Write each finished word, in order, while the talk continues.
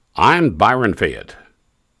I'm Byron Fayette.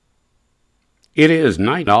 It is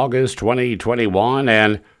August 2021,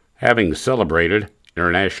 and having celebrated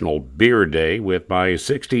International Beer Day with my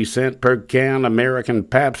 60-cent per can American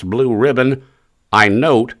Pabst Blue Ribbon, I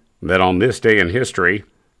note that on this day in history,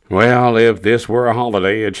 well, if this were a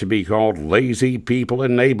holiday, it should be called Lazy People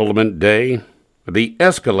Enablement Day. The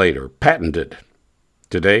escalator patented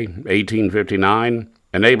today, 1859,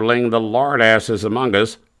 enabling the lardasses among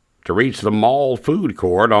us to reach the mall food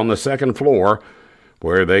court on the second floor,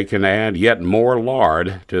 where they can add yet more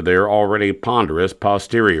lard to their already ponderous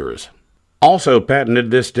posteriors. Also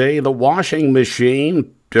patented this day, the washing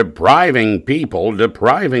machine, depriving people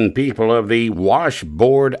of the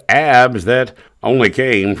washboard abs that only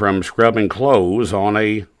came from scrubbing clothes on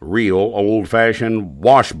a real old-fashioned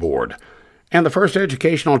washboard. And the first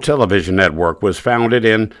educational television network was founded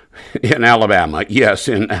in Alabama. Yes,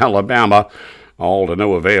 in Alabama, all to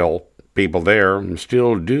no avail. People there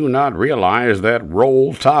still do not realize that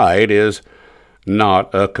roll tide is not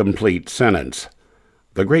a complete sentence.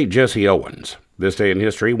 The great Jesse Owens, this day in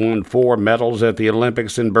history, won 4 medals at the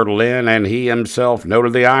Olympics in Berlin, and he himself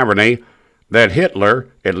noted the irony that Hitler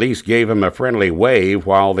at least gave him a friendly wave,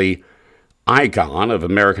 while the icon of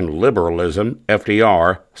American liberalism,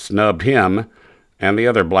 FDR, snubbed him and the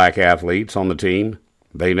other black athletes on the team.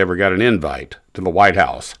 They never got an invite to the White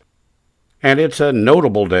House. And it's a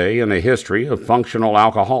notable day in the history of functional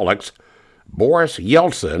alcoholics. Boris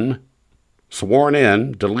Yeltsin, sworn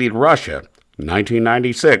in to lead Russia,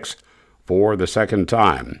 1996, for the second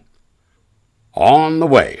time. On the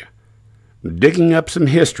way, digging up some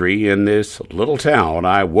history in this little town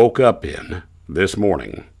I woke up in this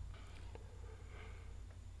morning.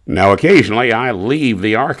 Now, occasionally I leave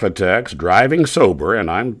the Arklatex driving sober, and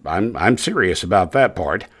I'm serious about that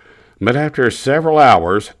part. But after several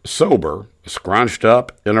hours sober, scrunched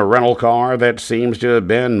up in a rental car that seems to have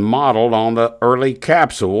been modeled on the early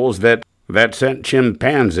capsules that sent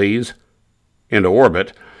chimpanzees into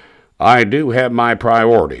orbit, I do have my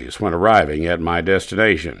priorities when arriving at my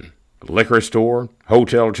destination. Liquor store,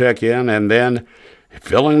 hotel check-in, and then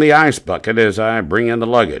filling the ice bucket as I bring in the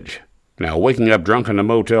luggage. Now, waking up drunk in a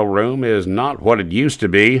motel room is not what it used to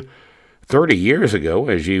be 30 years ago.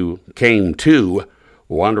 As you came to,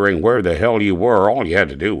 wondering where the hell you were, all you had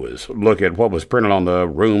to do was look at what was printed on the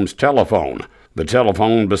room's telephone. The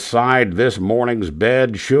telephone beside this morning's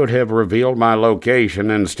bed should have revealed my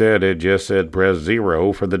location. Instead, it just said press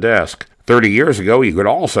 0 for the desk. 30 years ago, you could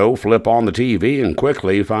also flip on the TV and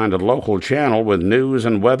quickly find a local channel with news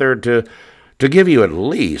and weather to give you at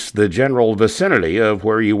least the general vicinity of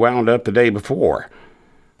where you wound up the day before.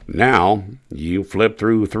 Now, you flip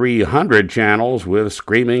through 300 channels with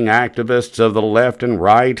screaming activists of the left and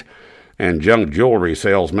right and junk jewelry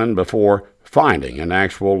salesmen before finding an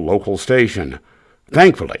actual local station.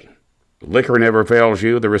 Thankfully, liquor never fails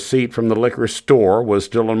you. The receipt from the liquor store was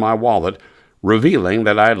still in my wallet, revealing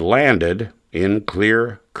that I'd landed in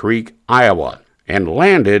Clear Creek, Iowa. And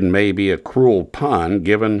landed may be a cruel pun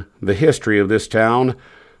given the history of this town,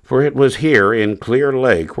 for it was here in Clear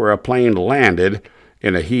Lake where a plane landed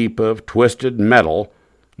in a heap of twisted metal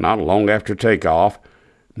not long after takeoff,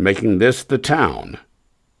 making this the town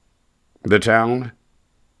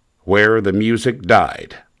where the music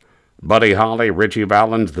died. Buddy Holly, Richie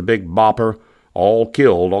Valens, the Big Bopper, all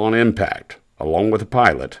killed on impact, along with the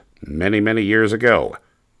pilot, many, many years ago.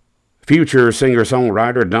 Future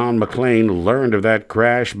singer-songwriter Don McLean learned of that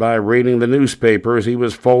crash by reading the newspapers he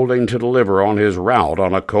was folding to deliver on his route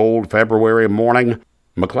on a cold February morning.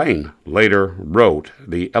 McLean later wrote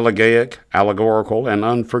the elegiac, allegorical, and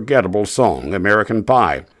unforgettable song American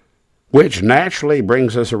Pie, which naturally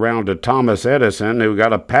brings us around to Thomas Edison, who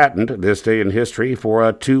got a patent this day in history for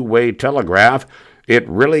a two-way telegraph. It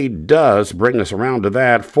really does bring us around to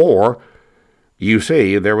that, for you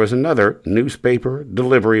see, there was another newspaper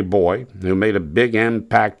delivery boy who made a big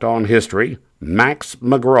impact on history, Max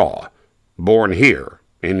McGraw, born here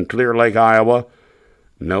in Clear Lake, Iowa.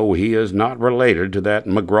 No, he is not related to that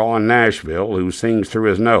McGraw in Nashville who sings through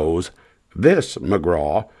his nose. This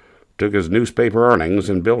McGraw took his newspaper earnings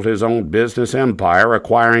and built his own business empire,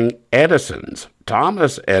 acquiring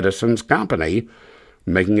Thomas Edison's company,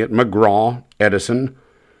 making it McGraw Edison,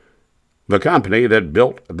 the company that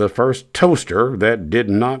built the first toaster that did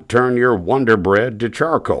not turn your Wonder Bread to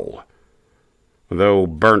charcoal. Though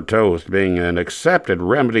burnt toast being an accepted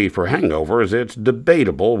remedy for hangovers, it's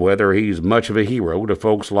debatable whether he's much of a hero to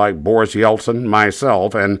folks like Boris Yeltsin,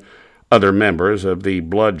 myself, and other members of the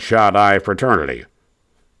Bloodshot Eye fraternity.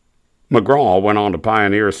 McGraw went on to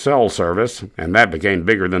pioneer cell service, and that became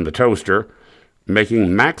bigger than the toaster.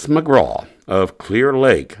 making Max McGraw of Clear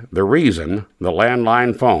Lake the reason the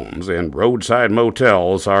landline phones in roadside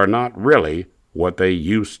motels are not really what they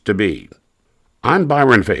used to be. I'm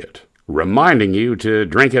Byron Fayette, reminding you to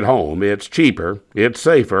drink at home. It's cheaper, it's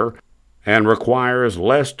safer, and requires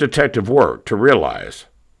less detective work to realize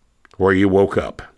where you woke up.